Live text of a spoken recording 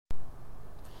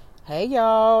Hey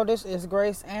y'all, this is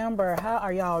Grace Amber. How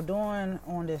are y'all doing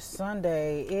on this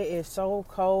Sunday? It is so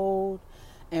cold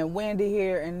and windy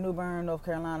here in New Bern, North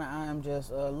Carolina. I am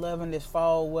just loving this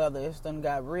fall weather. It's done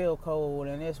got real cold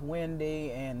and it's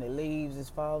windy and the leaves is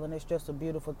falling. It's just a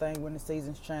beautiful thing when the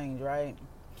seasons change, right?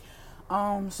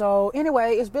 So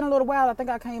anyway, it's been a little while. I think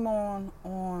I came on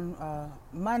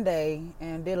Monday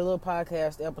and did a little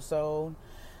podcast episode,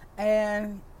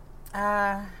 and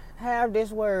I have this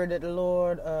word that the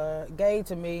Lord gave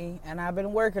to me, and I've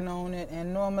been working on it.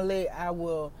 And normally I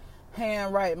will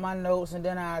handwrite my notes, and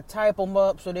then I type them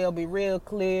up so they'll be real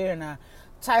clear. And I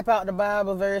type out the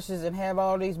Bible verses and have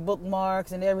all these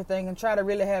bookmarks and everything, and try to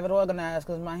really have it organized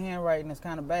because my handwriting is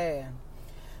kind of bad.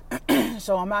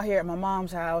 So I'm out here at my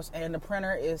mom's house, and the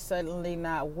printer is suddenly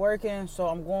not working. So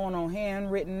I'm going on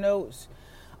handwritten notes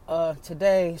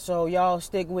today, so y'all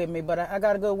stick with me. But I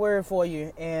got a good word for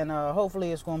you, and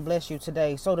hopefully it's going to bless you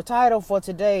today. So the title for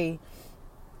today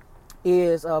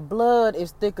is blood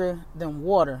is thicker than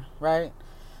water, right?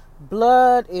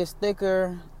 Blood is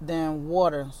thicker than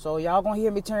water. So y'all gonna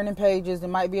hear me turning pages. It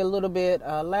might be a little bit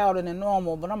louder than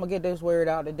normal, but I'm gonna get this word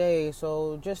out today,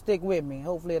 so just stick with me.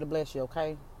 Hopefully it'll bless you,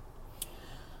 okay?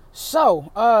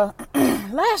 So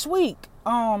last week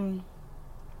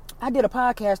I did a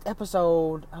podcast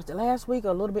episode. Was it last week or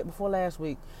a little bit before last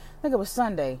week? I think it was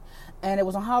Sunday. And it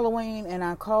was on Halloween, and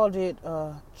I called it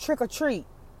Trick or Treat.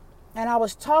 And I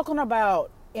was talking about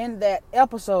in that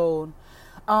episode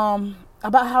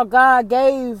about how God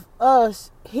gave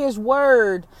us his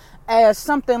word as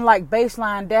something like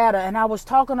baseline data. And I was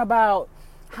talking about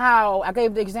how I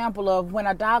gave the example of when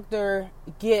a doctor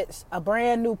gets a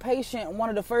brand new patient, one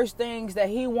of the first things that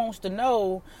he wants to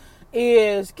know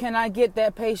is, can I get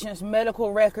that patient's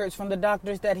medical records from the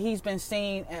doctors that he's been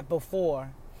seen at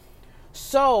before,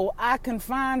 so I can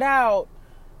find out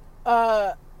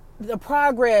the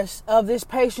progress of this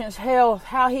patient's health,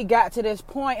 how he got to this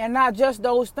point. And not just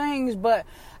those things, but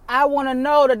I want to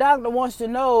know, the doctor wants to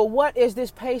know, what is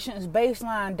this patient's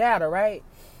baseline data, right?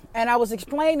 And I was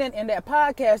explaining in that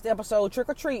podcast episode, Trick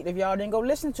or Treat. If y'all didn't go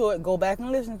listen to it, go back and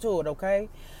listen to it, okay?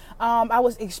 I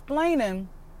was explaining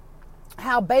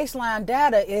how baseline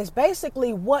data is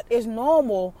basically what is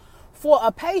normal for a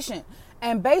patient.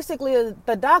 And basically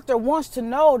the doctor wants to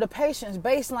know the patient's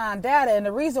baseline data. And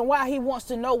the reason why he wants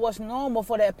to know what's normal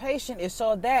for that patient is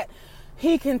so that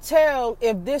he can tell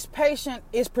if this patient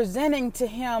is presenting to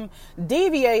him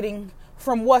deviating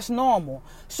from what's normal.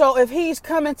 So if he's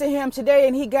coming to him today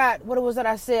and he got, what was it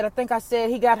I said? I think I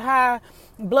said he got high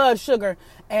blood sugar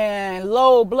and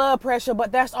low blood pressure,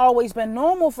 but that's always been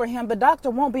normal for him. The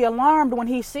doctor won't be alarmed when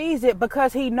he sees it,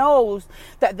 because he knows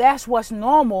that that's what's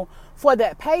normal for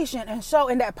that patient. And so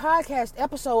in that podcast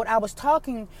episode, I was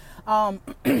talking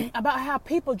about how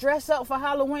people dress up for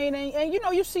Halloween, and you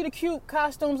know, you see the cute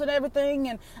costumes and everything,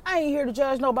 and I ain't here to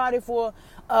judge nobody for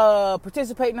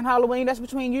participating in Halloween. That's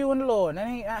between you and the Lord.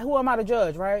 Who am I to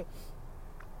judge, right?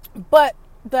 But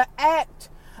the act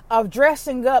of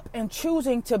dressing up and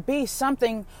choosing to be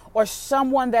something or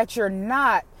someone that you're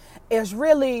not is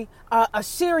really a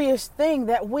serious thing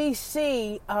that we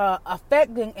see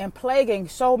affecting and plaguing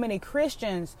so many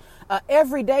Christians.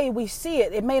 Every day we see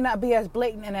it. It may not be as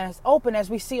blatant and as open as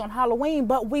we see on Halloween,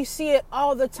 but we see it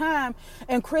all the time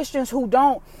in Christians who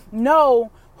don't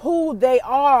know who they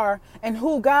are and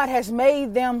who God has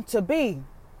made them to be.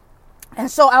 And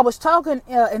so I was talking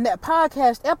in that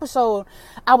podcast episode,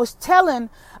 I was telling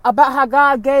about how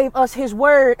God gave us his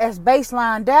word as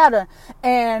baseline data,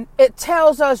 and it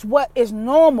tells us what is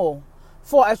normal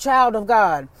for a child of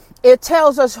God. It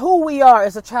tells us who we are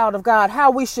as a child of God,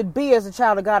 how we should be as a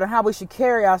child of God, and how we should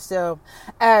carry ourselves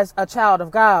as a child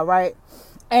of God, right?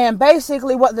 And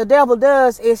basically what the devil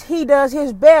does is he does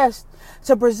his best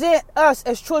to present us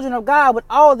as children of God with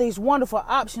all these wonderful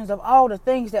options of all the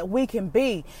things that we can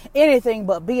be, anything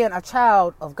but being a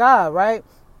child of God, right?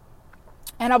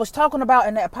 And I was talking about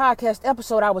in that podcast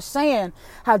episode, I was saying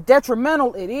how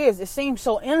detrimental it is. It seems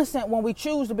so innocent when we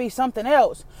choose to be something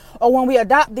else, or when we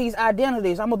adopt these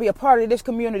identities. I'm going to be a part of this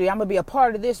community. I'm going to be a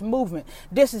part of this movement.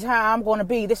 This is how I'm going to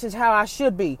be. This is how I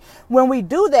should be. When we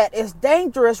do that, it's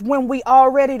dangerous when we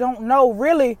already don't know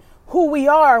really who we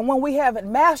are, and when we haven't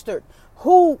mastered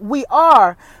who we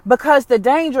are, because the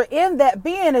danger in that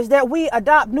being is that we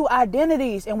adopt new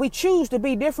identities and we choose to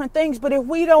be different things. But if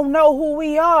we don't know who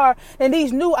we are, then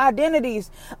these new identities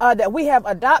that we have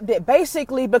adopted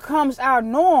basically becomes our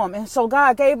norm. And so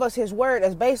God gave us his word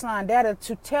as baseline data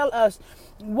to tell us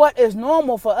what is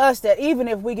normal for us, that even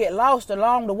if we get lost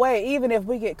along the way, even if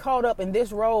we get caught up in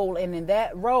this role and in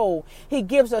that role, he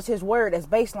gives us his word as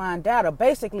baseline data,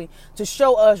 basically to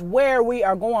show us where we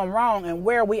are going wrong and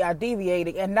where we are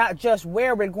deviating, and not just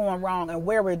where we're going wrong and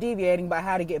where we're deviating, but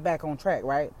how to get back on track,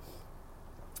 right?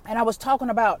 And I was talking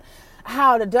about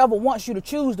how the devil wants you to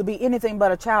choose to be anything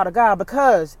but a child of God,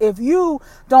 because if you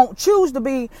don't choose to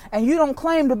be and you don't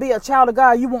claim to be a child of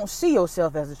God, you won't see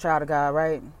yourself as a child of God,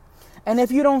 right? And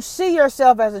if you don't see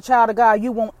yourself as a child of God,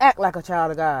 you won't act like a child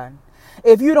of God.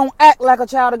 If you don't act like a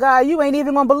child of God, you ain't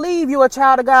even going to believe you're a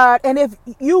child of God. And if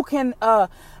you can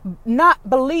not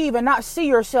believe and not see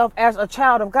yourself as a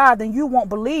child of God, then you won't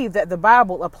believe that the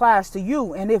Bible applies to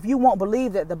you. And if you won't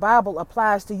believe that the Bible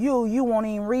applies to you, you won't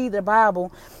even read the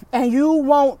Bible, and you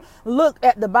won't look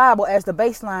at the Bible as the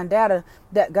baseline data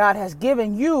that God has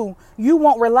given you. You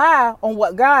won't rely on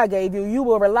what God gave you. You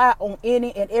will rely on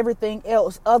any and everything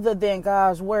else other than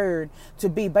God's word to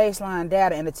be baseline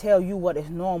data and to tell you what is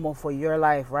normal for your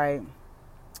life, right?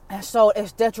 And so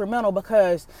it's detrimental,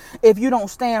 because if you don't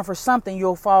stand for something,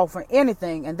 you'll fall for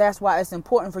anything. And that's why it's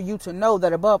important for you to know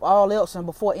that above all else and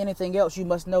before anything else, you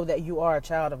must know that you are a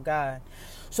child of God.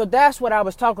 So that's what I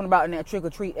was talking about in that trick or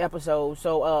treat episode.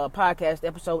 So podcast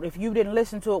episode. If you didn't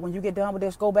listen to it, when you get done with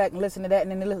this, go back and listen to that,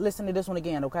 and then listen to this one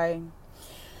again. Okay.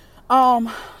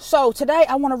 So today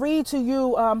I want to read to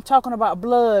you, talking about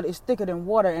blood is thicker than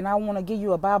water. And I want to give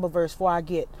you a Bible verse before I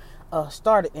get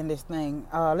started in this thing.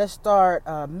 Let's start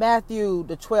Matthew,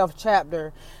 the 12th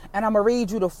chapter, and I'm going to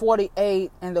read you the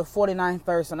 48th and the 49th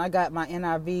verse. And I got my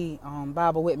NIV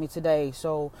Bible with me today.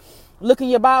 So look in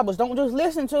your Bibles. Don't just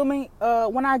listen to me.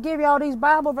 When I give you all these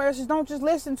Bible verses, don't just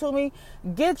listen to me.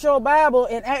 Get your Bible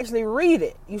and actually read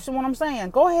it. You see what I'm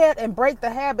saying? Go ahead and break the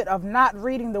habit of not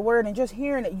reading the word and just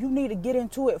hearing it. You need to get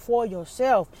into it for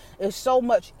yourself. There's so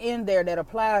much in there that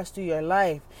applies to your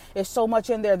life. There's so much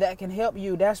in there that can help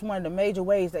you. That's one of the major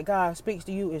ways that God speaks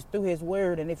to you, is through his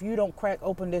word. And if you don't crack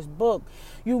open this book,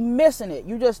 you missing it.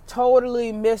 You just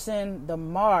totally missing the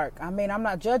mark. I mean, I'm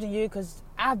not judging you, because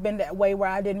I've been that way where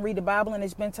I didn't read the Bible, and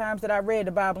it's been times that I read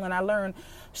the Bible and I learned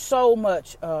so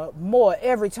much more.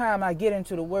 Every time I get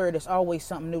into the word, it's always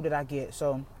something new that I get.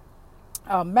 So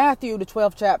Matthew, the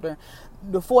 12th chapter,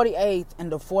 the 48th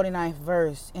and the 49th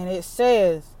verse, and it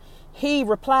says, he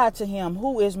replied to him,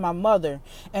 who is my mother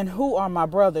and who are my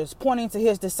brothers? Pointing to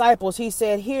his disciples, he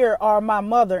said, here are my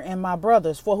mother and my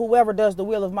brothers. For whoever does the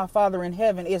will of my Father in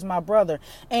heaven is my brother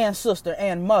and sister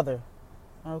and mother.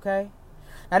 Okay.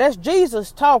 Now that's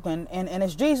Jesus talking, and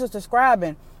it's Jesus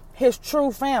describing his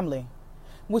true family.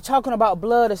 We're talking about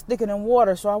blood is thicker than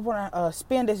water. So I want to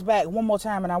spin this back one more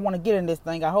time, and I want to get in this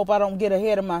thing. I hope I don't get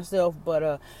ahead of myself,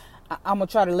 but I'm going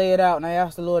to try to lay it out, and I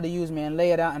ask the Lord to use me and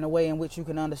lay it out in a way in which you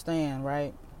can understand,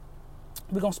 right?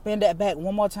 We're going to spin that back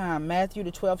one more time. Matthew,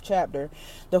 the 12th chapter,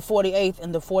 the 48th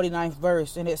and the 49th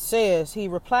verse. And it says, he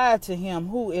replied to him,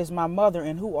 who is my mother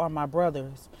and who are my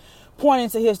brothers? Pointing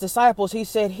to his disciples, he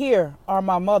said, here are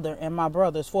my mother and my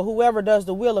brothers. For whoever does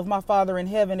the will of my Father in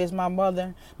heaven is my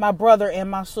mother, my brother, and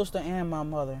my sister, and my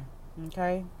mother.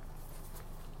 Okay?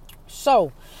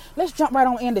 So, let's jump right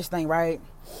on in this thing, right?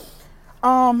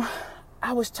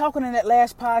 I was talking in that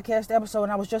last podcast episode,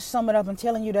 and I was just summing up and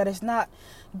telling you that it's not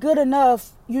good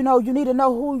enough. You know, you need to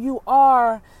know who you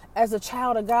are as a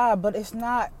child of God, but it's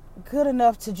not good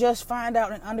enough to just find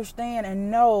out and understand and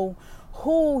know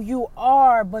who you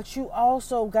are, but you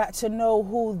also got to know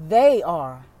who they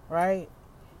are, right?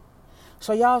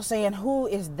 So y'all saying, who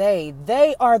is they?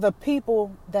 They are the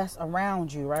people that's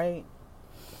around you, right?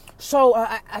 So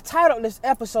I titled this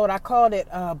episode, I called it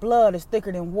blood is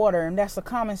thicker than water. And that's a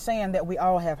common saying that we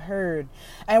all have heard.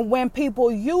 And when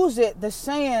people use it, the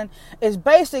saying is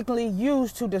basically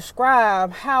used to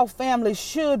describe how family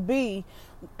should be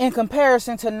in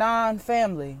comparison to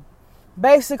non-family.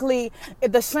 Basically,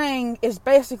 the saying is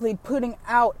basically putting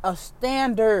out a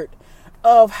standard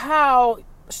of how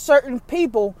certain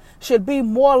people should be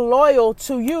more loyal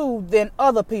to you than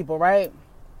other people, right?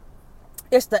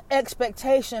 It's the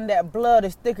expectation that blood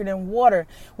is thicker than water.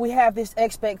 We have this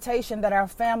expectation that our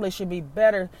family should be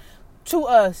better to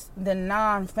us than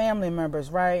non-family members,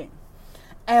 right?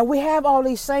 And we have all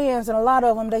these sayings, and a lot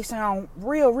of them, they sound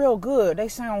real good. They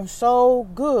sound so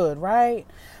good, right?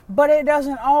 But it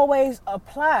doesn't always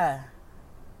apply.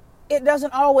 It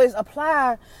doesn't always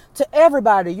apply to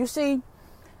everybody. You see,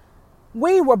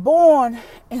 we were born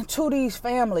into these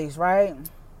families, right?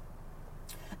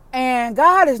 And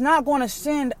God is not going to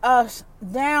send us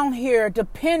down here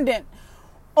dependent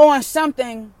on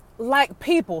something like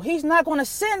people. He's not going to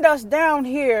send us down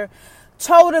here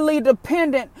totally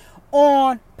dependent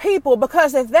on people,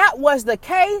 because if that was the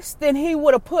case, then he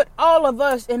would have put all of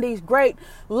us in these great,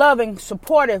 loving,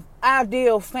 supportive,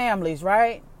 ideal families,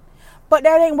 right? But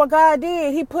that ain't what God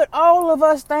did. He put all of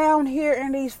us down here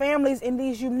in these families in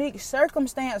these unique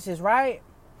circumstances, right?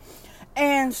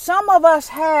 And some of us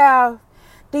have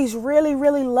these really,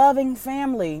 really loving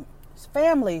families.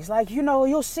 Like, you know,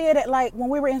 you'll see it at, like, when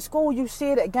we were in school, you see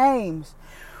it at games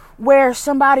where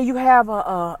somebody, you have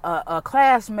a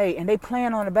classmate and they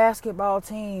playing on the basketball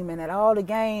team, and at all the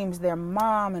games, their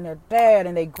mom and their dad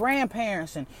and their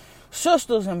grandparents and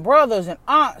sisters and brothers and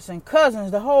aunts and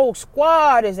cousins, the whole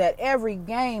squad is at every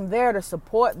game there to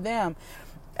support them.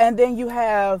 And then you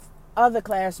have other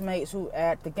classmates who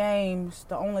at the games,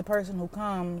 the only person who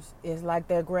comes is like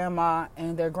their grandma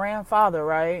and their grandfather,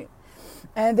 right?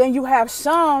 And then you have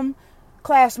some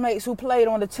classmates who played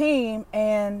on the team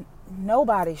and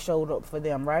nobody showed up for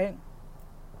them, right?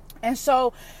 And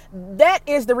so that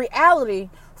is the reality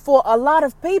for a lot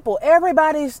of people.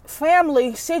 Everybody's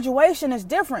family situation is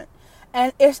different.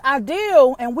 And it's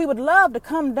ideal, and we would love to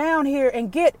come down here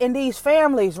and get in these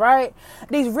families, right?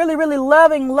 These really, really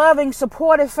loving,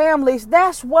 supportive families.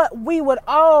 That's what we would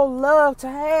all love to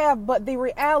have. But the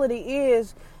reality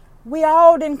is we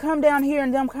all didn't come down here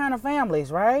in them kind of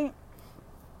families, right?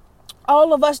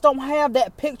 All of us don't have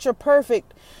that picture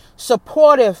perfect,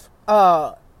 supportive,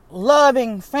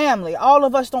 loving family. All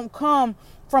of us don't come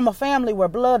from a family where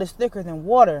blood is thicker than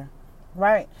water,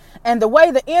 right? And the way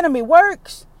the enemy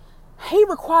works, he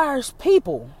requires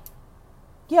people.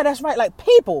 Yeah, that's right, like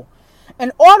people.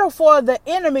 In order for the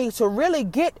enemy to really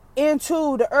get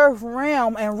into the earth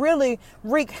realm and really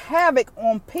wreak havoc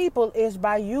on people is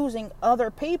by using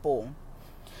other people.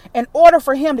 In order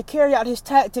for him to carry out his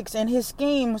tactics and his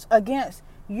schemes against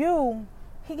you,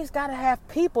 he's got to have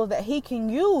people that he can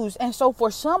use. And so for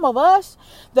some of us,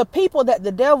 the people that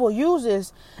the devil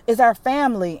uses is our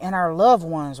family and our loved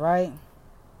ones, right?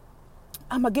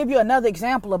 I'm going to give you another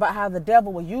example about how the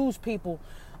devil will use people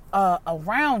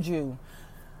around you.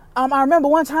 I remember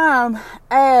one time,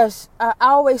 as I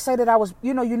always say that I was,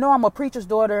 I'm a preacher's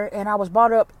daughter and I was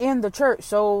brought up in the church.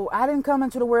 So I didn't come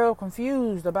into the world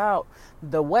confused about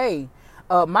the way.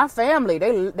 My family,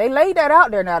 they laid that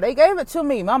out there now. They gave it to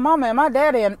me. My mama and my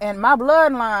daddy and my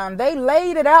bloodline, they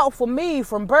laid it out for me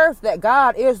from birth that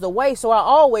God is the way. So I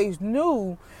always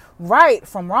knew right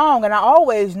from wrong. And I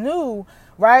always knew,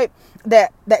 right,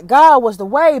 that God was the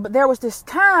way. But there was this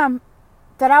time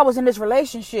that I was in this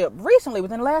relationship recently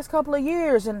within the last couple of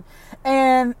years.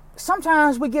 And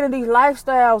sometimes we get in these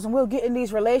lifestyles and we'll get in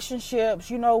these relationships,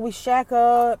 we shack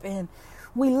up and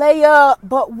we lay up,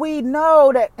 but we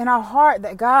know that in our heart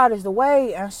that God is the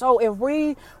way. And so if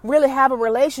we really have a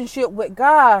relationship with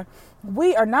God,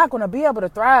 we are not going to be able to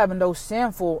thrive in those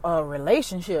sinful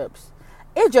relationships.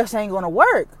 It just ain't going to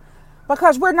work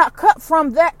because we're not cut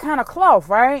from that kind of cloth,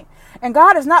 right? And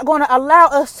God is not going to allow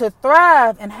us to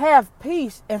thrive and have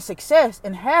peace and success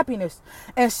and happiness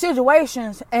and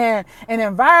situations and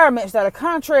environments that are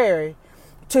contrary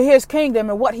to his kingdom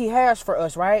and what he has for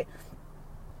us, right?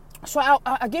 So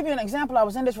I'll give you an example. I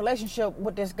was in this relationship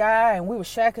with this guy and we were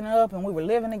shacking up and we were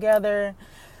living together.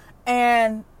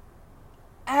 And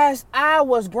as I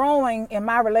was growing in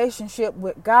my relationship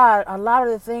with God, a lot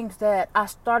of the things that I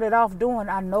started off doing,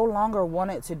 I no longer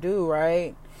wanted to do,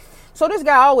 right? So this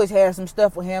guy always had some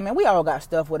stuff with him, and we all got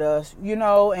stuff with us,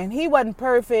 and he wasn't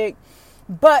perfect,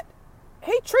 but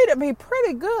he treated me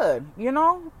pretty good,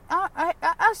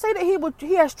 I say that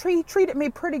he treated me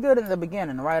pretty good in the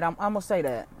beginning, right? I'm going to say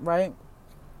that, right?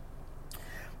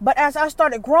 But as I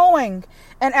started growing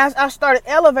and as I started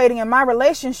elevating in my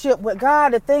relationship with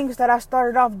God, the things that I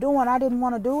started off doing, I didn't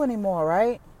want to do anymore,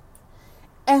 right?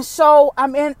 And so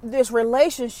I'm in this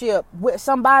relationship with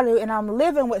somebody and I'm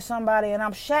living with somebody and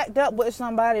I'm shacked up with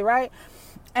somebody, right?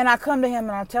 And I come to him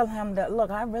and I tell him that, look,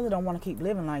 I really don't want to keep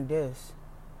living like this,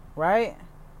 right?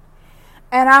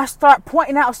 And I start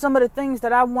pointing out some of the things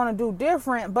that I want to do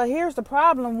different. But here's the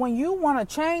problem. When you want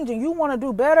to change and you want to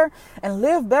do better and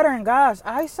live better in God's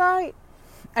eyesight,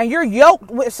 and you're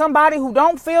yoked with somebody who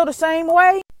don't feel the same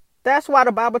way, that's why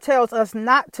the Bible tells us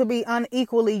not to be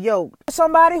unequally yoked.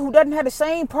 Somebody who doesn't have the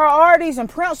same priorities and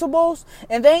principles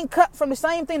and they ain't cut from the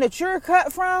same thing that you're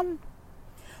cut from,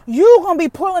 you're going to be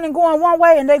pulling and going one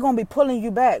way and they're going to be pulling you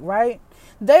back, right?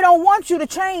 They don't want you to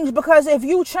change, because if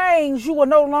you change, you will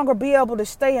no longer be able to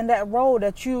stay in that role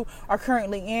that you are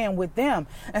currently in with them.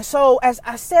 And so as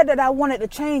I said that I wanted to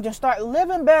change and start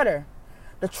living better,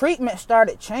 the treatment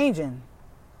started changing.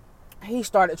 He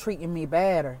started treating me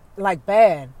bad.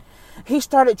 He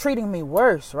started treating me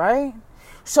worse, right?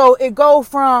 So it go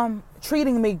from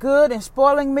treating me good and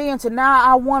spoiling me into now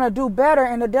I want to do better,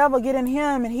 and the devil get in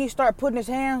him and he start putting his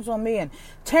hands on me and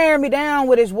tearing me down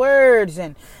with his words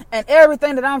and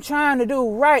everything that I'm trying to do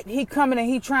right. He coming and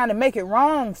he trying to make it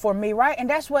wrong for me, right? And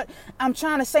that's what I'm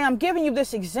trying to say. I'm giving you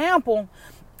this example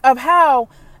of how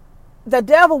the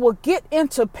devil will get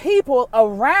into people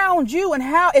around you and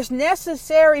how it's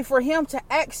necessary for him to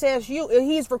access you.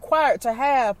 He's required to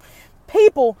have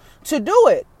people to do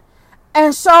it.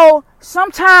 And so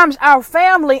sometimes our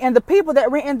family and the people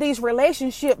that we're in these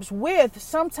relationships with,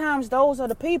 sometimes those are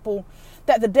the people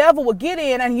that the devil will get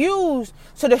in and use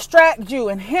to distract you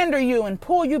and hinder you and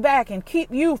pull you back and keep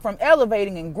you from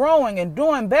elevating and growing and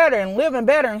doing better and living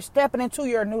better and stepping into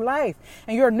your new life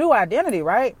and your new identity,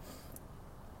 right?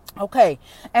 Okay.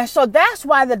 And so that's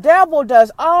why the devil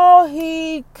does all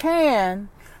he can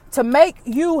to make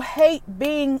you hate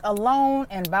being alone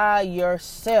and by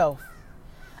yourself.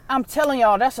 I'm telling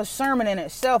y'all, that's a sermon in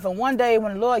itself. And one day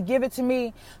when the Lord give it to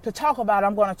me to talk about,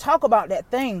 I'm going to talk about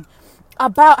that thing,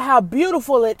 about how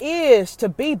beautiful it is to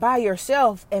be by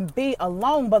yourself and be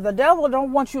alone. But the devil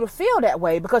don't want you to feel that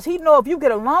way, because he know if you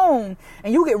get alone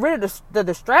and you get rid of the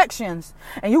distractions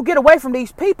and you get away from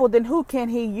these people, then who can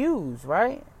he use,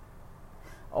 right?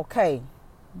 Okay.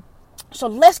 So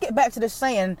let's get back to this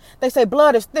saying. They say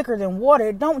blood is thicker than water.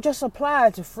 It don't just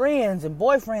apply to friends and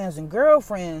boyfriends and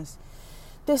girlfriends.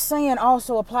 This saying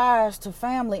also applies to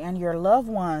family and your loved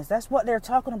ones. That's what they're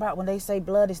talking about when they say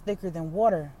blood is thicker than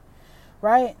water,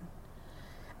 right?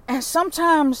 And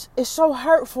sometimes it's so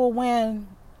hurtful when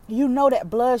you know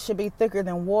that blood should be thicker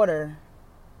than water,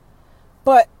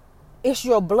 but it's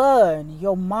your blood,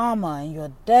 your mama and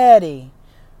your daddy,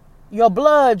 your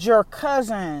blood, your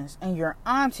cousins and your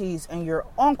aunties and your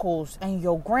uncles and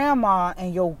your grandma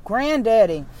and your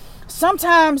granddaddy.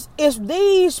 Sometimes it's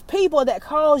these people that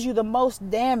cause you the most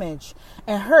damage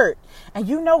and hurt. And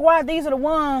you know why these are the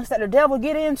ones that the devil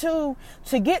get into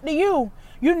to get to you?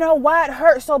 You know why it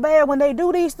hurts so bad when they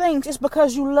do these things? It's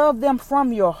because you love them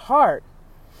from your heart.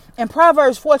 And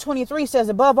Proverbs 4:23 says,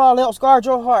 above all else, guard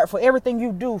your heart, for everything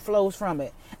you do flows from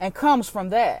it and comes from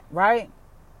that, right?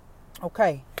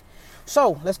 Okay.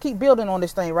 So let's keep building on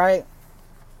this thing, right?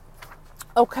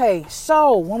 Okay,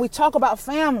 so when we talk about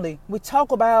family, we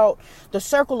talk about the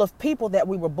circle of people that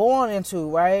we were born into,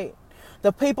 right?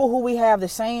 The people who we have the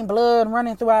same blood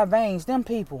running through our veins, them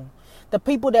people. The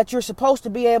people that you're supposed to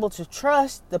be able to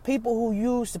trust, the people who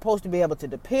you're supposed to be able to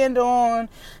depend on.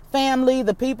 Family,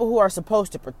 the people who are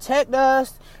supposed to protect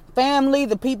us. Family,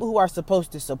 the people who are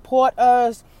supposed to support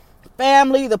us.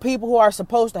 Family, the people who are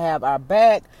supposed to have our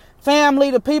back.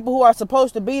 Family, the people who are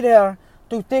supposed to be there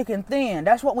through thick and thin.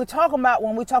 That's what we're talking about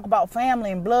when we talk about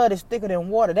family and blood is thicker than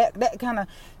water. That kind of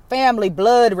family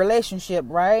blood relationship,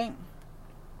 right?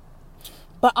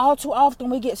 But all too often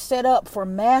we get set up for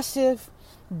massive,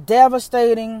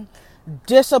 devastating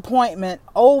disappointment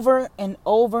over and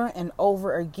over and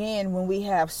over again when we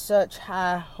have such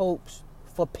high hopes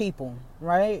for people,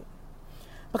 right?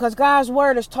 Because God's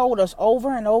word has told us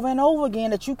over and over and over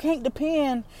again that you can't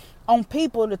depend on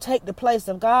people to take the place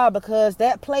of God, because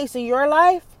that place in your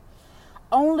life,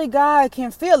 only God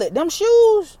can fill it. Them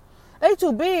shoes, they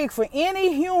too big for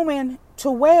any human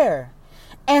to wear.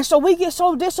 And so we get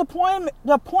so disappointed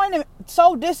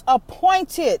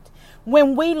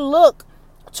when we look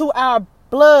to our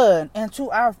blood and to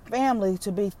our family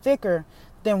to be thicker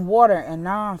than water and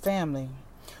non-family.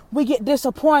 We get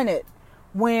disappointed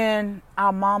when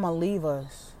our mama leave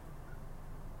us.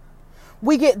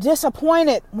 We get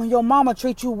disappointed when your mama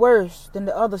treats you worse than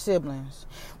the other siblings.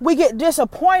 We get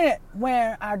disappointed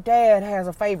when our dad has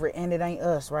a favorite and it ain't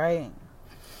us, right?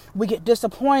 We get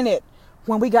disappointed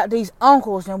when we got these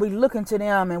uncles and we look into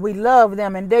them and we love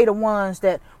them, and they the ones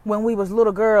that when we was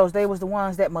little girls, they was the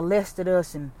ones that molested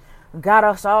us and got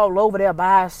us all over there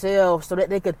by ourselves so that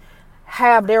they could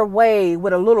have their way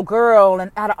with a little girl, and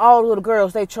out of all the little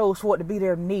girls, they chose for it to be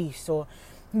their niece or,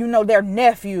 their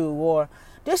nephew. Or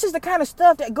this is the kind of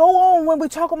stuff that go on when we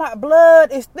talk about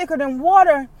blood is thicker than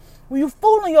water. When you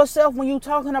fooling yourself when you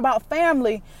talking about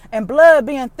family and blood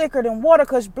being thicker than water,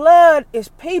 because blood is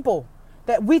people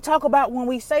that we talk about when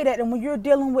we say that. And when you're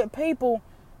dealing with people,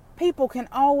 people can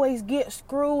always get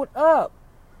screwed up.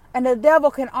 And the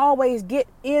devil can always get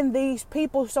in these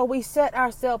people. So we set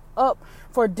ourselves up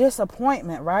for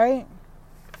disappointment, right?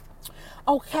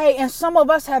 Okay, and some of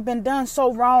us have been done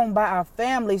so wrong by our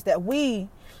families that we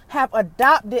have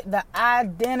adopted the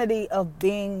identity of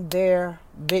being their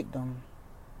victim,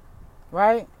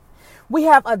 right? We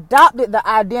have adopted the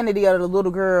identity of the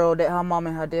little girl that her mom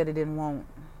and her daddy didn't want.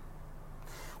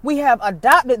 We have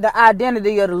adopted the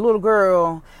identity of the little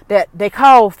girl that they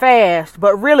called fast,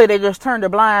 but really they just turned a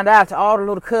blind eye to all the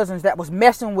little cousins that was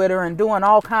messing with her and doing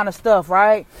all kind of stuff,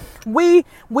 right? We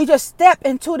just step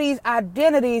into these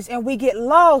identities and we get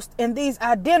lost in these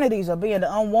identities of being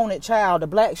the unwanted child, the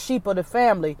black sheep of the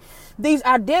family. These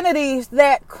identities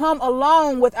that come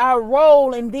along with our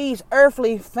role in these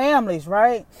earthly families,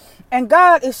 right? And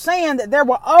God is saying that there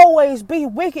will always be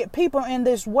wicked people in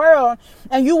this world,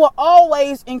 and you will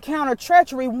always encounter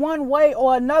treachery one way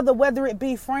or another, whether it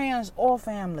be friends or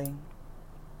family.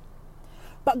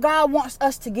 But God wants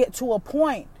us to get to a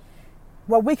point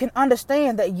where we can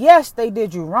understand that, yes, they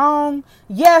did you wrong.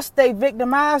 Yes, they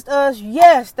victimized us.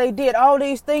 Yes, they did all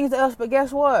these things to us. But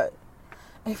guess what?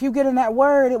 If you get in that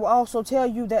word, it will also tell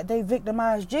you that they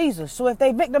victimized Jesus. So if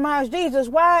they victimized Jesus,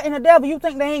 why in the devil you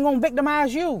think they ain't going to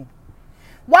victimize you?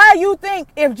 Why you think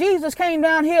if Jesus came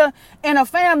down here in a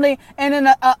family and in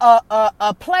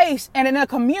a place and in a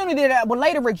community that would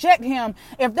later reject him,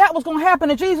 if that was going to happen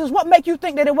to Jesus, what make you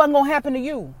think that it wasn't going to happen to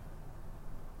you?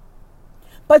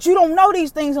 But you don't know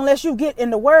these things unless you get in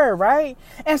the word, right?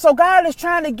 And so God is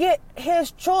trying to get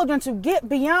his children to get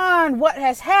beyond what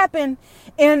has happened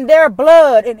in their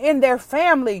blood and in their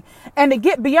family, and to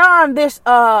get beyond this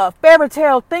fairy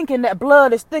tale thinking that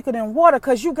blood is thicker than water,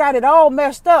 because you got it all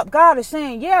messed up. God is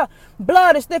saying, yeah,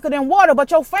 blood is thicker than water,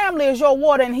 but your family is your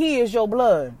water and he is your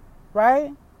blood,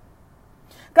 right?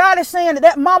 God is saying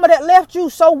that mama that left you,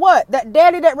 so what? That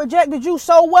daddy that rejected you,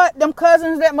 so what? Them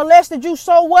cousins that molested you,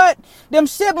 so what? Them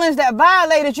siblings that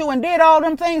violated you and did all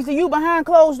them things to you behind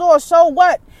closed doors, so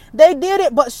what? They did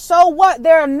it, but so what?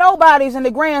 There are nobodies in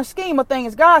the grand scheme of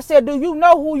things. God said, do you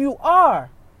know who you are?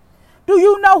 Do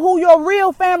you know who your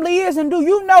real family is? And do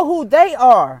you know who they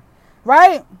are?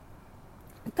 Right?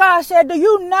 God said, do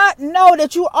you not know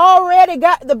that you already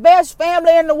got the best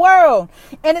family in the world?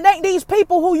 And it ain't these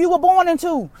people who you were born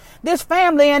into. This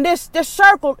family and this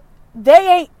circle, they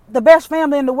ain't the best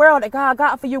family in the world that God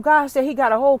got for you. God said he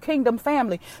got a whole kingdom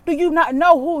family. Do you not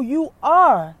know who you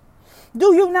are?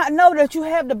 Do you not know that you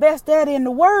have the best daddy in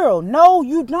the world? No,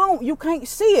 you don't. You can't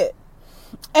see it.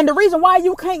 And the reason why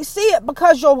you can't see it,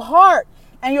 because your heart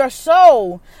and your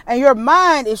soul and your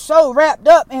mind is so wrapped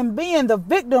up in being the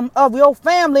victim of your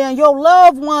family and your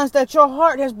loved ones that your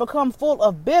heart has become full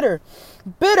of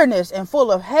bitterness and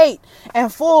full of hate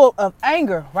and full of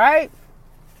anger, right?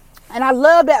 And I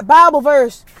love that Bible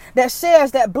verse that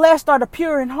says that blessed are the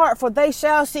pure in heart, for they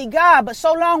shall see God. But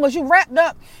so long as you wrapped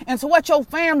up into what your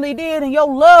family did and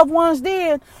your loved ones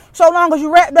did, so long as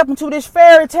you wrapped up into this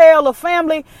fairy tale of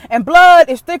family and blood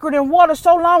is thicker than water,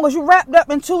 so long as you wrapped up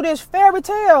into this fairy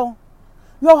tale,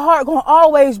 your heart gonna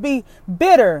always be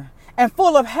bitter and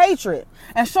full of hatred.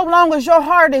 And so long as your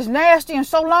heart is nasty, and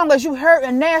so long as you hurt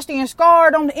and nasty and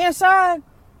scarred on the inside,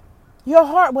 your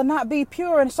heart will not be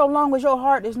pure. And so long as your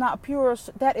heart is not pure,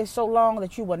 that is so long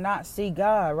that you will not see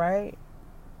God, right?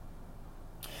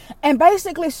 And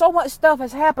basically so much stuff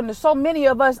has happened to so many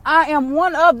of us. I am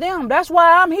one of them. That's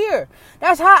why I'm here.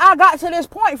 That's how I got to this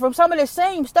point, from some of the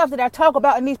same stuff that I talk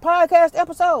about in these podcast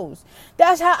episodes.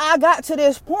 That's how I got to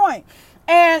this point.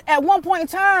 And at one point in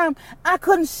time, I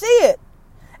couldn't see it.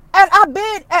 And I've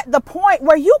been at the point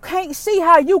where you can't see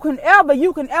how you can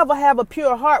ever have a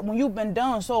pure heart when you've been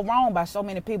done so wrong by so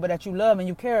many people that you love and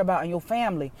you care about in your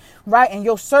family, right? In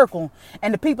your circle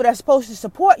and the people that's supposed to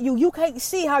support you. You can't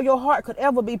see how your heart could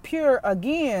ever be pure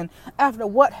again after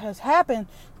what has happened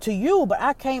to you. But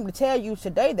I came to tell you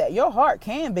today that your heart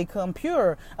can become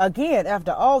pure again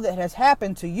after all that has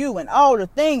happened to you and all the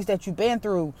things that you've been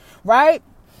through, right?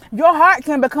 Your heart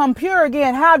can become pure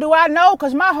again. How do I know?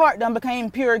 Because my heart done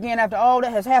became pure again after all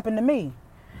that has happened to me.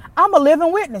 I'm a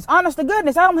living witness. Honest to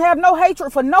goodness, I don't have no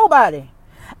hatred for nobody.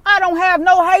 I don't have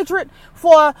no hatred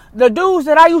for the dudes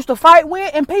that I used to fight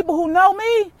with, and people who know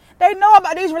me. They know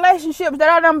about these relationships that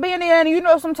I done been in. You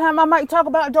know, sometimes I might talk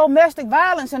about domestic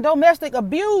violence and domestic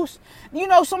abuse. You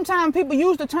know, sometimes people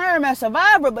use the term as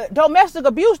survivor, but domestic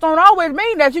abuse don't always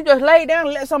mean that you just lay down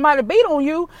and let somebody beat on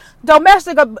you.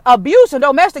 Domestic abuse and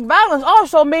domestic violence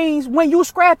also means when you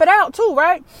scrap it out too,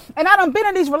 right? And I done been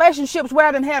in these relationships where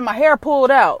I done had my hair pulled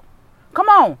out. Come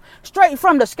on, straight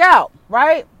from the scalp,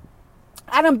 right?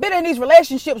 I done been in these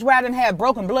relationships where I done had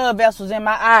broken blood vessels in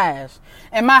my eyes.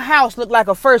 And my house looked like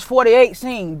a first 48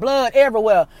 scene. Blood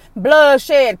everywhere.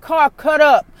 Bloodshed, car cut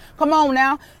up. Come on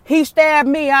now. He stabbed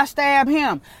me, I stabbed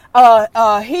him.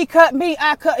 He cut me,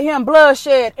 I cut him,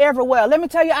 bloodshed everywhere. Let me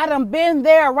tell you, I done been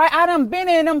there, right? I done been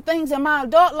in them things in my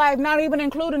adult life, not even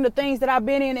including the things that I've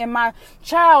been in my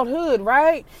childhood,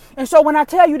 right? And so when I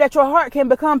tell you that your heart can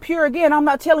become pure again, I'm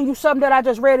not telling you something that I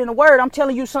just read in the word. I'm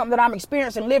telling you something that I'm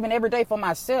experiencing, living every day for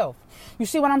myself. You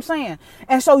see what I'm saying?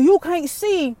 And so you can't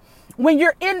see, when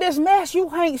you're in this mess, you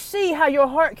can't see how your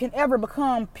heart can ever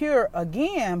become pure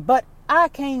again. But I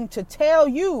came to tell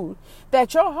you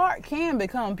that your heart can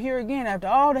become pure again after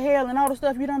all the hell and all the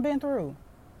stuff you done been through.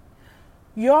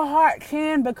 Your heart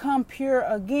can become pure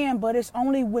again, but it's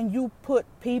only when you put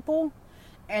people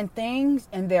and things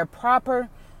in their proper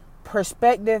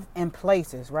perspective and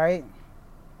places, right?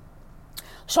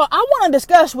 So I want to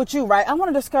discuss with you, right? I want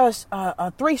to discuss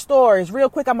 3 stories real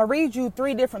quick. I'm going to read you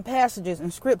 3 different passages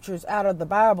and scriptures out of the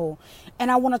Bible. And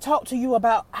I want to talk to you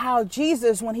about how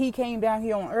Jesus, when he came down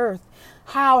here on earth,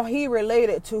 how he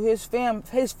related to his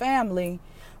family,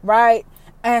 right?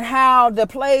 And how the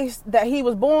place that he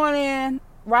was born in,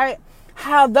 right?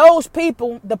 How those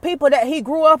people, the people that he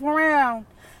grew up around,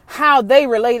 how they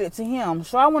related to him.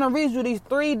 So I want to read you these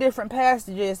 3 different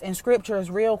passages and scriptures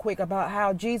real quick about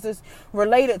how Jesus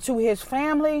related to his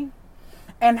family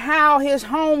and how his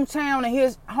hometown and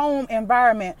his home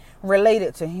environment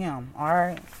related to him. All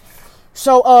right.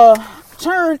 So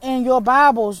turn in your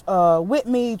Bibles with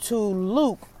me to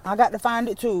Luke. I got to find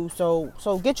it too.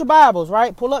 So get your Bibles,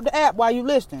 right? Pull up the app while you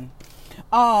listening.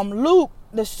 Luke,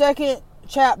 the 2nd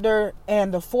chapter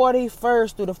and the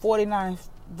 41st through the 49th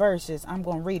verses. I'm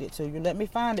going to read it to you. Let me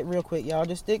find it real quick, y'all.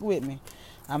 Just stick with me.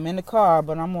 I'm in the car,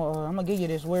 but I'm gonna give you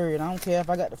this word. I don't care if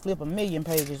I got to flip 1,000,000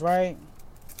 pages, right?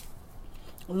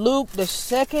 Luke, the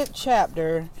 2nd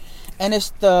chapter, and it's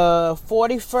the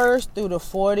 41st through the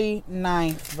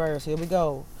 49th verse. Here we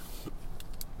go.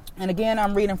 And again,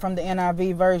 I'm reading from the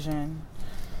NIV version.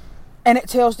 And it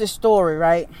tells this story,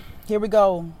 right? Here we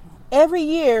go. Every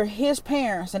year, his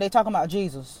parents, and they talking about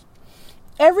Jesus.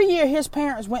 Every year, his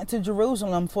parents went to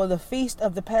Jerusalem for the feast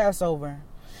of the Passover.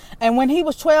 And when he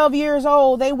was 12 years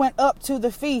old, they went up to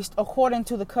the feast according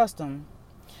to the custom.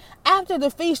 After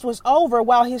the feast was over,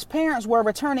 while his parents were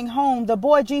returning home, the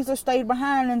boy Jesus stayed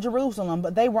behind in Jerusalem,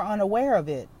 but they were unaware of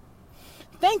it.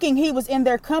 Thinking he was in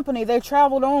their company, they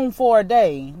traveled on for a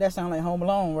day. That sounds like Home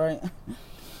Alone, right?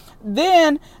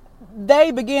 Then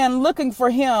they began looking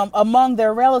for him among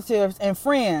their relatives and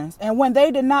friends. And when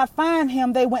they did not find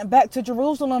him, they went back to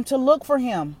Jerusalem to look for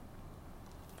him.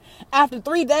 After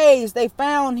 3 days, they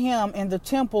found him in the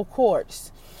temple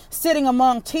courts, sitting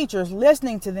among teachers,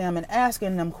 listening to them and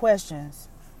asking them questions.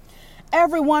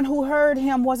 Everyone who heard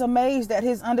him was amazed at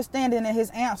his understanding and his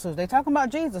answers. They're talking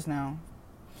about Jesus now.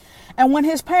 And when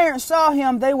his parents saw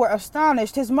him, they were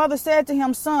astonished. His mother said to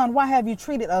him, "Son, why have you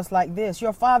treated us like this?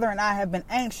 Your father and I have been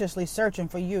anxiously searching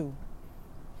for you."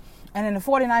 And in the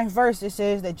 49th verse, it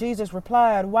says that Jesus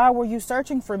replied, "Why were you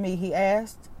searching for me?" he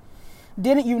asked.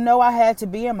 "Didn't you know I had to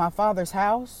be in my father's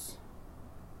house?"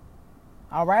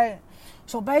 All right.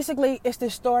 So basically, it's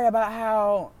this story about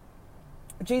how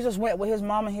Jesus went with his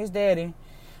mom and his daddy,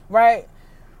 right,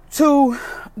 to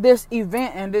this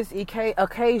event and this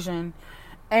occasion.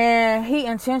 And he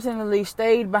intentionally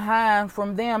stayed behind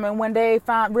from them. And when they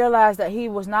realized that he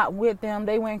was not with them,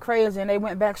 they went crazy and they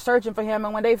went back searching for him.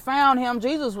 And when they found him,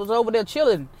 Jesus was over there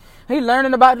chilling. He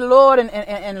learning about the Lord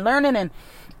and learning and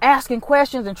asking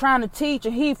questions and trying to teach.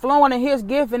 And he flowing in his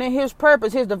gift and in his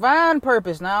purpose, his divine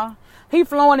purpose now. He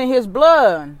flowing in his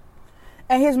blood.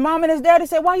 And his mom and his daddy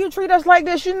said, "Why you treat us like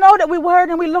this? You know that we were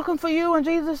hurting and we looking for you." And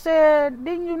Jesus said,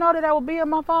 "Didn't you know that I will be in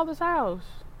my Father's house?"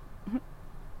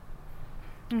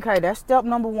 Okay, that's step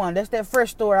number 1. That's that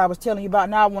first story I was telling you about.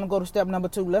 Now I want to go to step number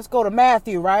 2. Let's go to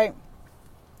Matthew, right?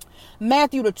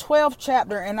 Matthew, the 12th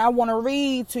chapter, and I want to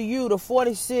read to you the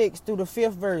 46th through the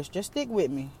 5th verse. Just stick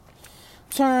with me.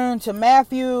 Turn to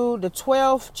Matthew, the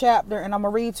 12th chapter, and I'm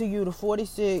going to read to you the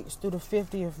 46th through the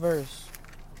 50th verse.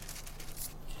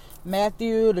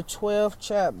 Matthew, the 12th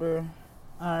chapter.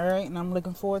 All right, and I'm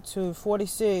looking forward to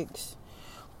 46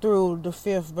 through the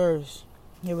 5th verse.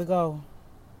 Here we go.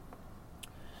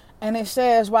 And it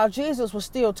says, while Jesus was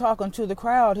still talking to the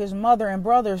crowd, his mother and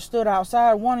brothers stood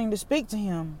outside wanting to speak to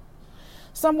him.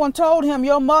 Someone told him,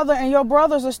 "Your mother and your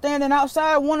brothers are standing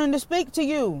outside wanting to speak to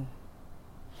you."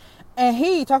 And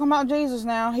he, talking about Jesus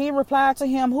now, he replied to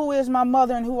him, "Who is my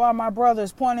mother and who are my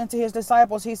brothers?" Pointing to his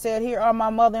disciples, he said, "Here are my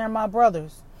mother and my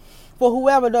brothers. For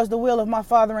whoever does the will of my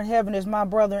Father in heaven is my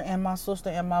brother and my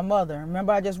sister and my mother."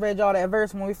 Remember, I just read y'all that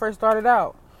verse when we first started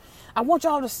out. I want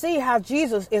y'all to see how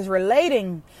Jesus is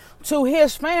relating to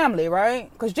his family,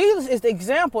 right? Because Jesus is the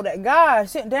example that God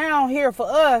sent down here for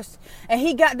us, and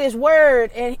he got this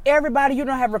word, and everybody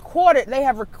have recorded. They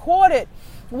have recorded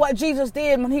what Jesus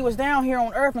did when he was down here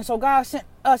on earth, and so God sent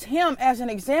us him as an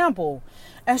example.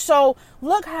 And so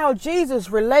look how Jesus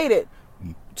related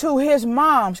to his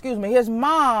mom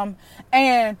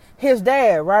and his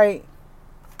dad, right?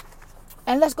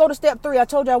 And let's go to step 3. I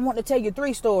told you I wanted to tell you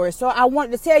 3 stories. So I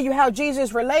wanted to tell you how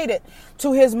Jesus related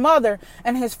to his mother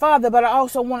and his father, but I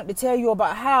also wanted to tell you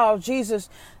about how Jesus,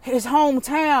 his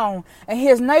hometown and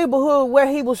his neighborhood where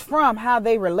he was from, how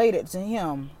they related to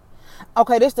him.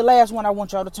 Okay, this is the last one I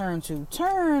want y'all to turn to.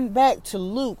 Turn back to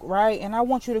Luke, right? And I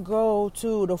want you to go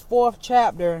to the 4th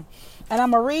chapter. And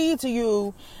I'm going to read to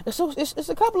you. It's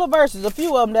a couple of verses, a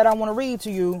few of them that I want to read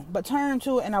to you. But turn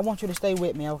to it and I want you to stay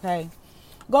with me, okay?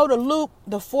 Go to Luke,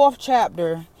 the 4th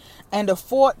chapter, and the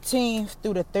 14th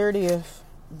through the 30th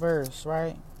verse,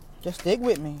 right? Just stick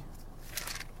with me.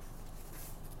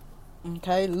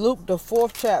 Okay, Luke, the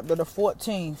 4th chapter, the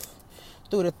 14th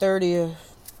through the 30th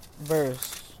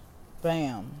verse.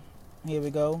 Bam. Here we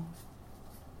go.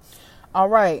 All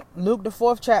right, Luke, the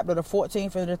 4th chapter, the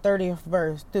 14th and the 30th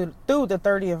verse, through the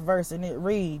 30th verse, and it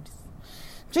reads,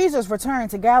 Jesus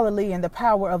returned to Galilee in the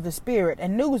power of the Spirit,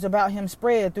 and news about him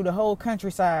spread through the whole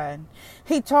countryside.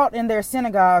 He taught in their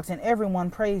synagogues, and everyone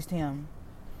praised him.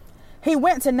 He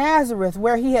went to Nazareth,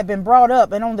 where he had been brought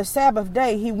up, and on the Sabbath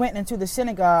day he went into the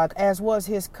synagogue, as was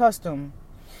his custom.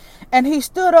 And he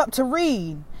stood up to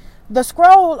read. The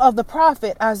scroll of the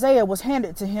prophet Isaiah was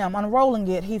handed to him. Unrolling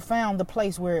it, he found the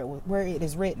place where it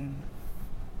is written,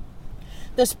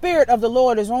 The Spirit of the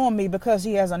Lord is on me, because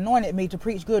he has anointed me to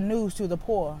preach good news to the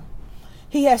poor.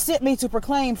 He has sent me to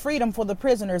proclaim freedom for the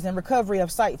prisoners and recovery of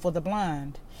sight for the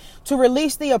blind, to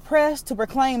release the oppressed, to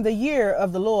proclaim the year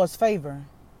of the Lord's favor.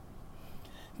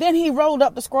 Then he rolled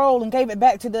up the scroll and gave it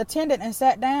back to the attendant and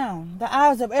sat down. The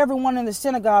eyes of everyone in the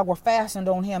synagogue were fastened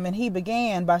on him, and he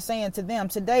began by saying to them,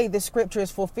 Today this scripture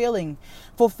is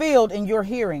fulfilled in your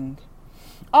hearing.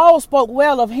 All spoke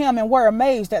well of him and were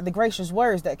amazed at the gracious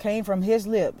words that came from his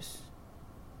lips.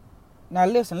 Now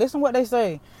listen what they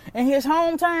say. In his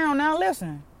hometown, now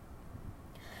listen.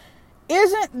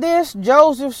 Isn't this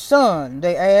Joseph's son?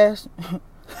 They asked.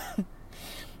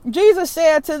 Jesus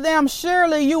said to them,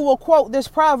 Surely you will quote this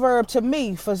proverb to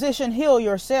me, Physician, heal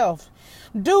yourself.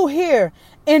 Do here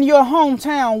in your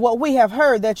hometown what we have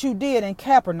heard that you did in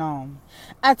Capernaum.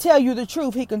 I tell you the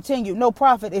truth, he continued, no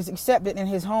prophet is accepted in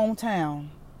his hometown.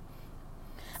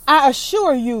 I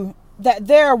assure you that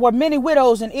there were many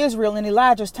widows in Israel in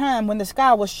Elijah's time, when the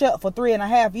sky was shut for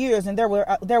 3.5 years, and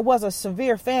there was a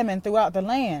severe famine throughout the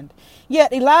land.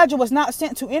 Yet Elijah was not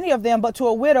sent to any of them, but to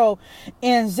a widow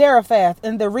in Zarephath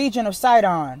in the region of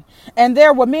Sidon. And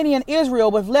there were many in Israel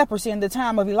with leprosy in the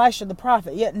time of Elisha the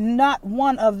prophet, yet not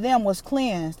one of them was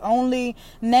cleansed, only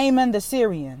Naaman the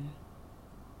Syrian.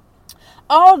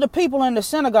 All the people in the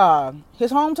synagogue,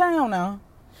 his hometown now,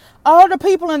 all the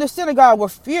people in the synagogue were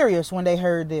furious when they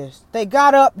heard this. They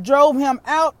got up, drove him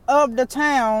out of the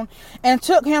town, and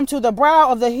took him to the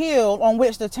brow of the hill on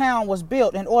which the town was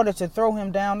built, in order to throw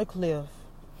him down the cliff.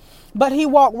 But he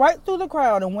walked right through the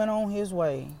crowd and went on his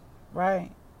way,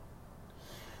 right?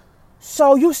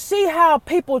 So you see how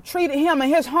people treated him in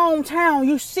his hometown.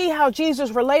 You see how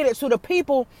Jesus related to the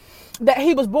people that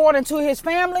he was born into, his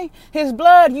family, his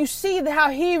blood. You see how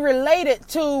he related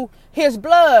to his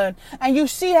blood, and you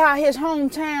see how his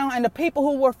hometown and the people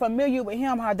who were familiar with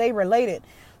him, how they related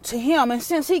to him. And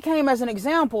since he came as an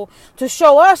example to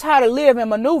show us how to live and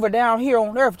maneuver down here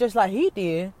on earth just like he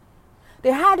did,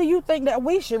 then how do you think that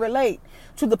we should relate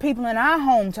to the people in our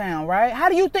hometown, right? How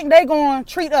do you think they're going to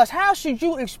treat us? How should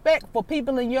you expect for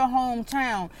people in your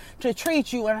hometown to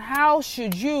treat you, and how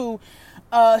should you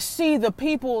see the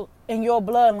people in your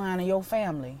bloodline and your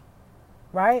family,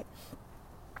 right?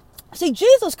 See,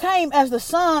 Jesus came as the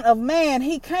Son of Man.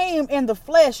 He came in the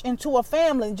flesh into a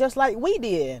family just like we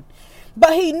did.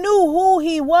 But he knew who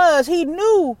he was. He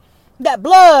knew that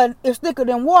blood is thicker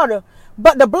than water.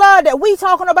 But the blood that we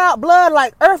talking about, blood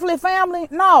like earthly family,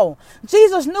 no.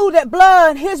 Jesus knew that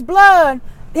blood,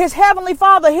 his heavenly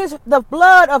Father, the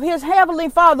blood of his heavenly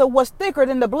Father was thicker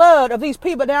than the blood of these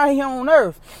people down here on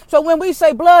earth. So when we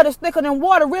say blood is thicker than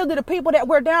water, really the people that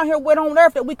we're down here with on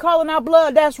earth that we calling our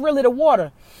blood, that's really the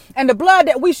water. And the blood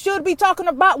that we should be talking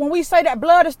about when we say that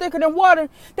blood is thicker than water,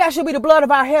 that should be the blood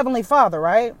of our heavenly Father,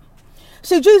 right?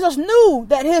 See, Jesus knew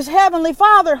that his heavenly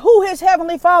Father, who his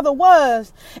heavenly Father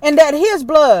was, and that his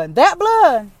blood, that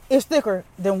blood is thicker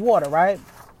than water, right?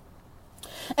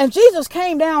 And Jesus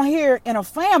came down here in a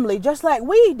family just like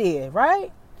we did,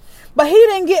 right? But he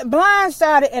didn't get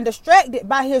blindsided and distracted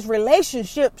by his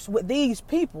relationships with these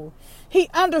people. He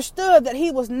understood that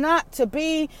he was not to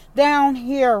be down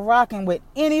here rocking with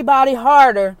anybody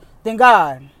harder than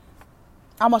God.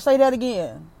 I'm going to say that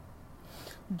again.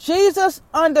 Jesus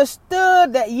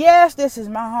understood that, yes, this is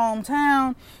my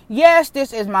hometown. Yes,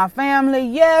 this is my family.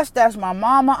 Yes, that's my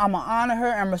mama. I'm going to honor her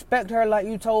and respect her like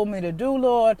you told me to do,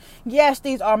 Lord. Yes,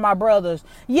 these are my brothers.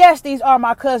 Yes, these are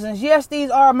my cousins. Yes, these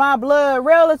are my blood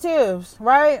relatives,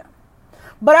 right?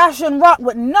 But I shouldn't rock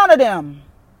with none of them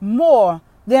more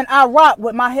than I rock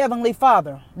with my Heavenly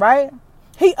Father, right?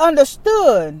 He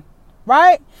understood,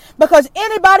 right? Because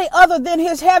anybody other than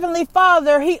his Heavenly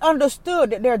Father, he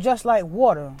understood that they're just like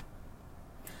water.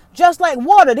 Just like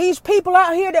water. These people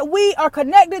out here that we are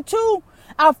connected to,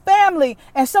 our family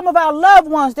and some of our loved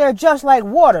ones, they're just like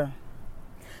water.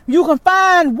 You can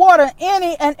find water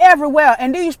any and everywhere.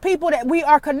 And these people that we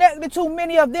are connected to,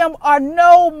 many of them are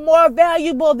no more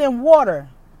valuable than water.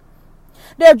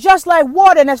 They're just like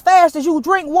water, and as fast as you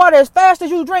drink water,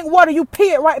 you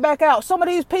pee it right back out. Some of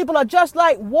these people are just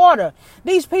like water.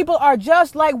 These people are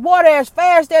just like water. As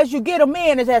fast as you get them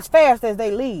in is as fast as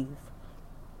they leave.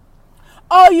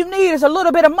 All you need is a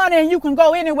little bit of money, and you can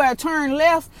go anywhere. Turn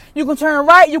left, you can turn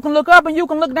right, you can look up, and you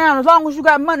can look down. As long as you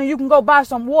got money, you can go buy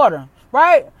some water,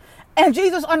 right? And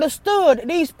Jesus understood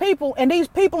these people, and these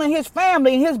people in his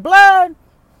family, in his blood,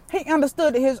 he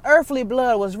understood that his earthly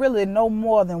blood was really no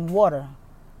more than water.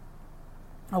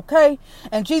 Okay?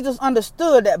 And Jesus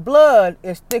understood that blood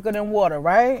is thicker than water,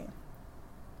 right?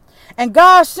 And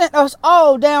God sent us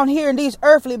all down here in these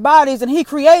earthly bodies, and he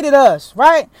created us,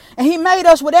 right? And he made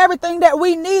us with everything that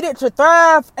we needed to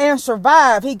thrive and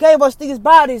survive. He gave us these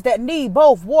bodies that need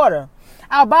both water.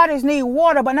 Our bodies need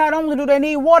water, but not only do they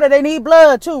need water, they need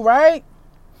blood too, right?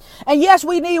 And yes,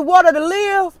 we need water to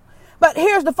live. But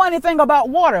here's the funny thing about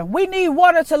water. We need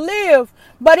water to live,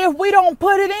 but if we don't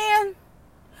put it in,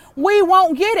 we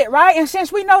won't get it, right? And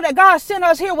since we know that God sent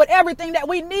us here with everything that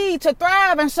we need to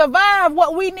thrive and survive,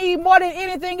 what we need more than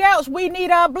anything else, we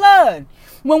need our blood.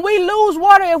 When we lose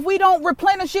water, if we don't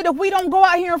replenish it, if we don't go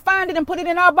out here and find it and put it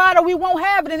in our body, we won't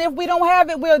have it. And if we don't have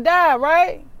it, we'll die,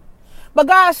 right? But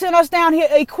God sent us down here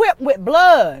equipped with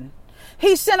blood.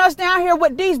 He sent us down here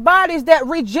with these bodies that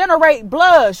regenerate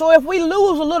blood. So if we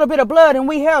lose a little bit of blood and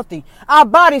we healthy, our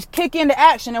bodies kick into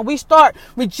action and we start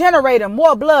regenerating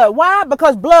more blood. Why?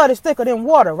 Because blood is thicker than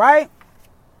water, right?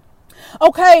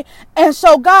 Okay, and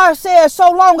so God says,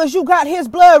 so long as you got his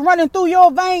blood running through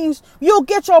your veins, you'll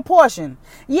get your portion.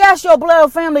 Yes, your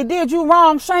blood family did you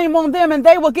wrong. Shame on them, and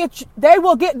they will get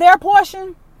their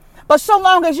portion. But so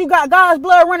long as you got God's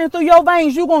blood running through your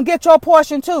veins, you're going to get your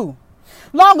portion too.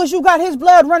 Long as you got his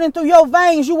blood running through your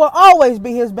veins, you will always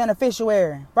be his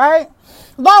beneficiary, right?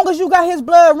 Long as you got his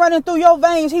blood running through your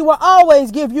veins, he will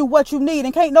always give you what you need.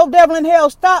 And can't no devil in hell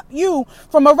stop you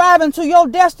from arriving to your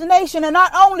destination. And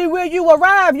not only will you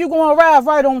arrive, you're going to arrive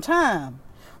right on time,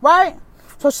 right?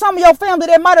 So some of your family,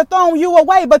 they might have thrown you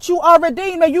away, but you are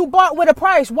redeemed and you bought with a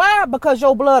price. Why? Because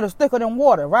your blood is thicker than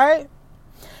water, right?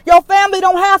 Your family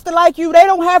don't have to like you. They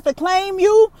don't have to claim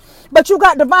you. But you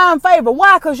got divine favor.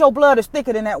 Why? Because your blood is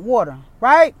thicker than that water,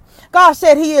 right? God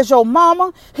said he is your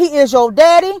mama. He is your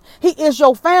daddy. He is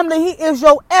your family. He is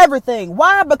your everything.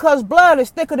 Why? Because blood is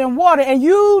thicker than water. And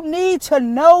you need to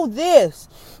know this.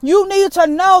 You need to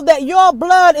know that your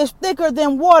blood is thicker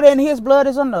than water and his blood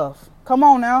is enough. Come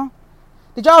on now.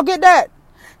 Did y'all get that?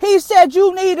 He said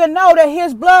you need to know that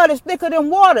his blood is thicker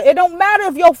than water. It don't matter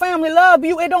if your family love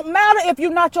you. It don't matter if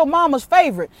you're not your mama's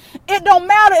favorite. It don't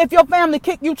matter if your family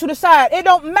kick you to the side. It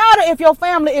don't matter if your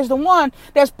family is the one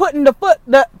that's putting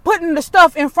the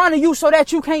stuff in front of you so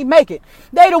that you can't make it.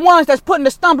 They the ones that's putting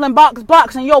the stumbling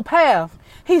blocks in your path.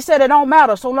 He said it don't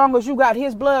matter so long as you got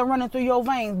his blood running through your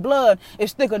veins. Blood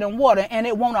is thicker than water and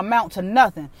it won't amount to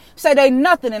nothing. Say they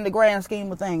nothing in the grand scheme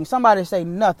of things. Somebody say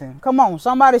nothing. Come on.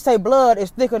 Somebody say blood is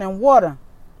thicker than water.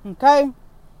 Okay?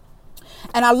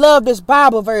 And I love this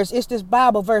Bible verse. It's this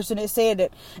Bible verse and it said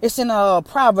that it's in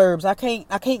Proverbs. I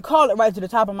can't call it right to the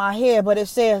top of my head, but it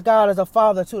says God is a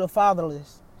father to the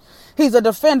fatherless. He's a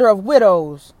defender of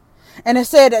widows. And it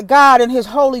said that God in his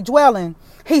holy dwelling,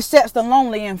 he sets the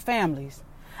lonely in families.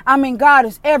 I mean, God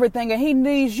is everything, and he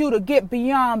needs you to get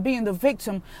beyond being the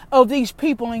victim of these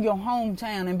people in your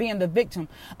hometown and being the victim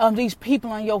of these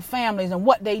people in your families and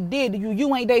what they did to you.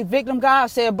 You ain't their victim.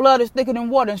 God said blood is thicker than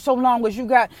water, and so long as you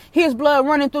got his blood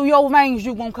running through your veins,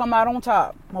 you're going to come out on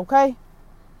top, okay?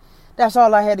 That's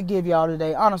all I had to give y'all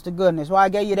today, honest to goodness. Well, I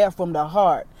gave you that from the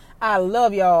heart. I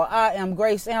love y'all. I am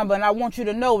Grace Amber, and I want you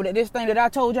to know that this thing that I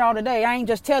told y'all today, I ain't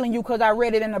just telling you because I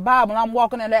read it in the Bible. I'm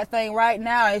walking in that thing right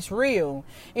now. It's real.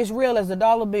 It's real as a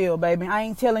dollar bill, baby. I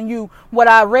ain't telling you what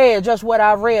I read, just what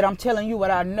I read. I'm telling you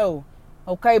what I know.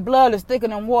 Okay? Blood is thicker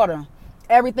than water.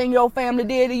 Everything your family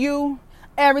did to you,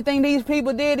 everything these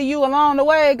people did to you along the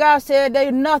way, God said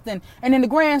they nothing. And in the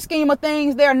grand scheme of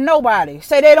things, they're nobody.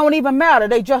 Say they don't even matter.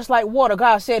 They just like water.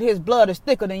 God said his blood is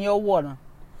thicker than your water.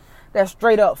 That's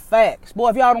straight up facts.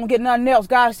 Boy, if y'all don't get nothing else,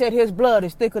 God said his blood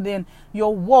is thicker than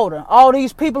your water. All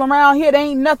these people around here, they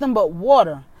ain't nothing but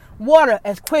water. Water,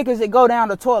 as quick as it go down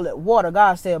the toilet. Water,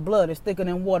 God said blood is thicker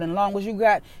than water. And as long as you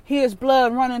got his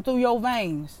blood running through your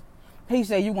veins, he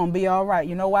said you're going to be all right.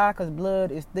 You know why? Because blood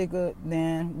is thicker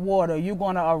than water. You're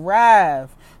going to arrive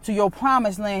to your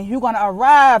promised land. You're going to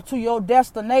arrive to your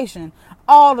destination.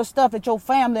 All the stuff that your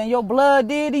family and your blood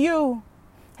did to you,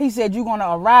 he said you're going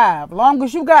to arrive. Long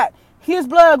as you got his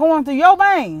blood going through your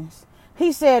veins,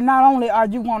 he said not only are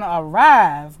you going to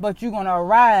arrive, but you're going to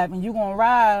arrive, and you're going to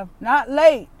arrive not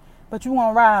late, but you're going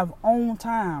to arrive on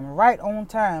time, right on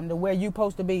time to where you're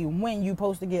supposed to be when you're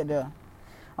supposed to get there.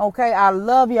 Okay, I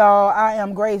love y'all. I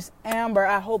am Grace Amber.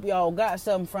 I hope y'all got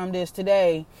something from this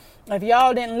today. If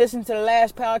y'all didn't listen to the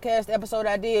last podcast episode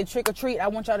I did, Trick or Treat, I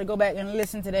want y'all to go back and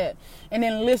listen to that. And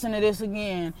then listen to this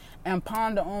again and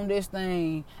ponder on this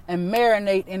thing and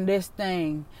marinate in this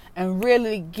thing and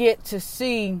really get to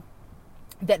see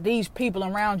that these people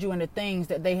around you and the things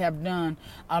that they have done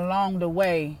along the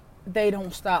way, they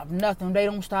don't stop nothing. They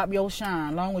don't stop your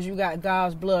shine. Long as you got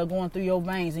God's blood going through your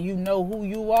veins and you know who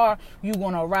you are, you're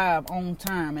going to arrive on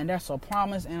time. And that's a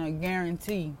promise and a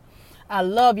guarantee. I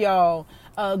love y'all.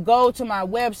 Go to my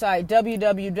website,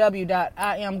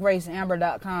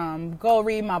 www.iamgraceamber.com. Go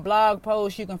read my blog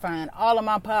post. You can find all of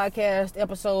my podcast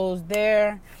episodes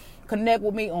there. Connect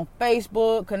with me on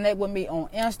Facebook. Connect with me on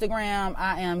Instagram.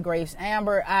 I am Grace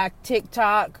Amber. I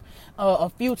TikTok a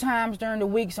few times during the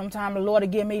week. Sometimes the Lord will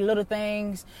give me little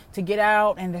things to get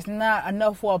out, and it's not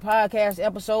enough for a podcast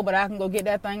episode, but I can go get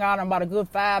that thing out in about a good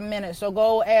 5 minutes. So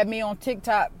go add me on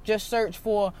TikTok. Just search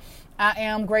for I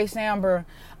am Grace Amber.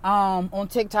 On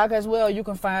TikTok as well, you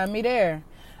can find me there.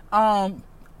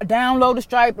 Download the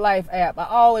Stripe Life app. I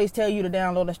always tell you to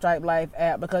download the Stripe Life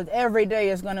app because every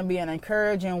day is going to be an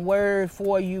encouraging word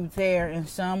for you there in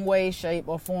some way, shape,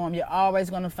 or form. You're always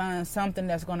going to find something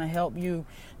that's going to help you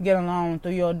get along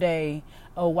through your day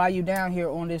while you're down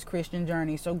here on this Christian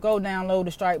journey. So go download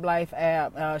the Stripe Life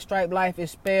app. Stripe Life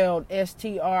is spelled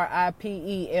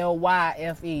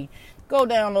STRIPELYFE. Go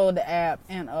download the app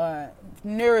and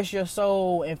nourish your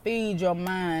soul and feed your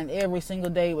mind every single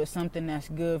day with something that's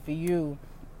good for you.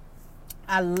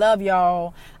 I love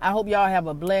y'all. I hope y'all have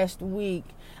a blessed week.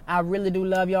 I really do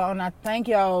love y'all, and I thank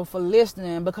y'all for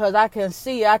listening because I can't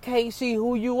see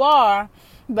who you are,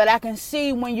 but I can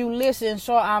see when you listen.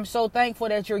 So I'm so thankful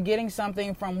that you're getting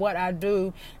something from what I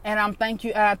do, and I thank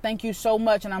you so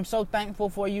much, and I'm so thankful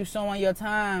for you sowing your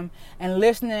time and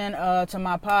listening to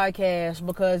my podcast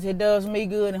because it does me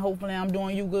good, and hopefully I'm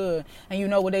doing you good. And you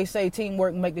know what they say,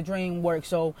 teamwork make the dream work.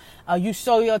 So you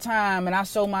sow your time, and I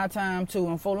sow my time too,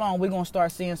 and for long we're gonna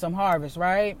start seeing some harvest,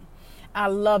 right? I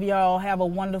love y'all. Have a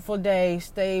wonderful day.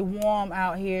 Stay warm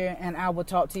out here, and I will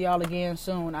talk to y'all again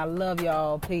soon. I love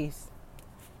y'all. Peace.